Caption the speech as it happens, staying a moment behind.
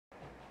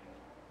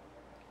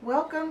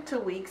Welcome to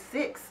week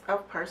 6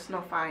 of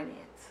personal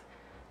finance.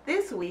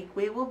 This week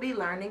we will be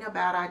learning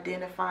about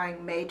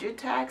identifying major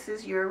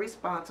taxes you're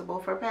responsible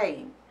for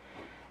paying.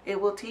 It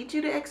will teach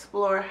you to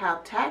explore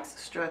how tax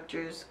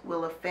structures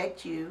will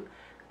affect you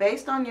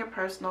based on your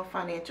personal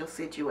financial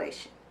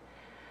situation.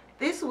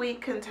 This week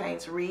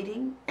contains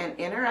reading and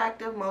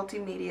interactive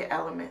multimedia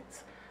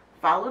elements,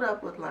 followed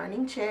up with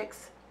learning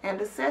checks and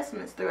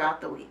assessments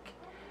throughout the week.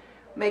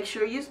 Make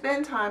sure you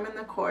spend time in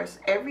the course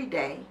every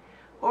day,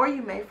 or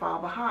you may fall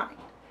behind.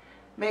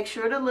 Make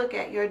sure to look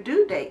at your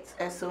due dates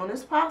as soon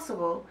as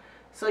possible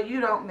so you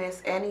don't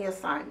miss any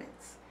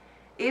assignments.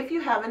 If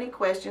you have any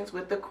questions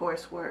with the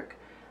coursework,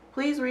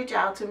 please reach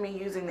out to me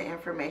using the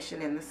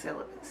information in the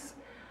syllabus.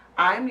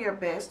 I am your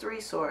best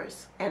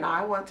resource and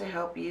I want to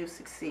help you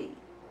succeed.